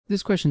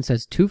This question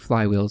says two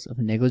flywheels of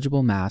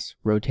negligible mass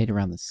rotate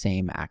around the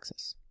same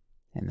axis,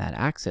 and that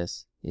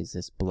axis is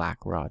this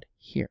black rod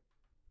here.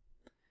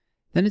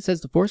 Then it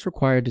says the force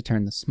required to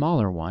turn the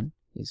smaller one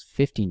is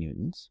 50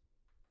 newtons.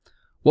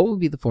 What will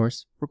be the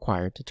force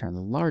required to turn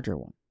the larger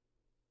one?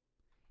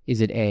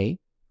 Is it A,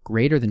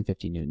 greater than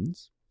 50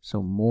 newtons,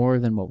 so more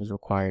than what was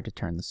required to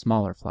turn the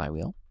smaller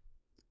flywheel?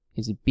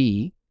 Is it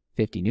B,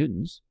 50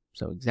 newtons,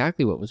 so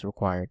exactly what was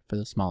required for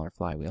the smaller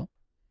flywheel?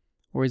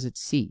 Or is it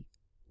C,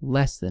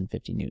 less than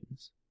 50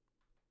 newtons?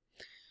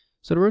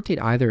 So to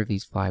rotate either of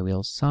these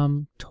flywheels,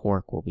 some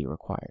torque will be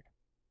required.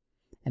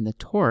 And the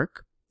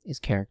torque is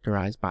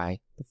characterized by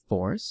the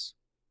force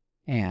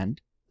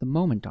and the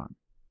moment arm.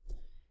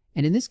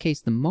 And in this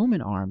case, the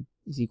moment arm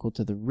is equal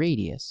to the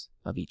radius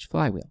of each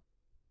flywheel.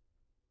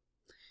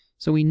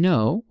 So we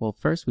know, well,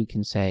 first we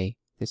can say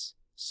this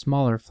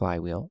smaller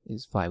flywheel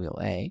is flywheel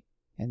A,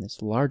 and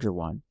this larger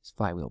one is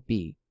flywheel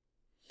B.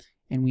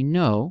 And we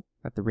know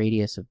that the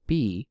radius of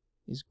B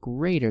is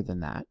greater than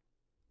that,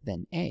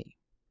 than A.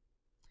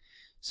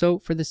 So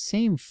for the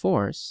same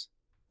force,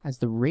 as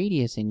the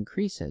radius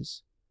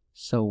increases,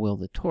 so will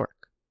the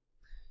torque.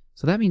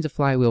 So that means a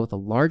flywheel with a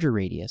larger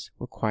radius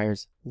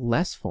requires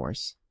less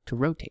force to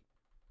rotate.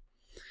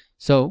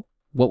 So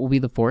what will be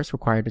the force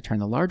required to turn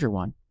the larger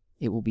one?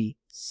 It will be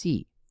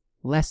C,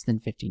 less than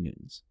 50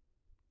 newtons.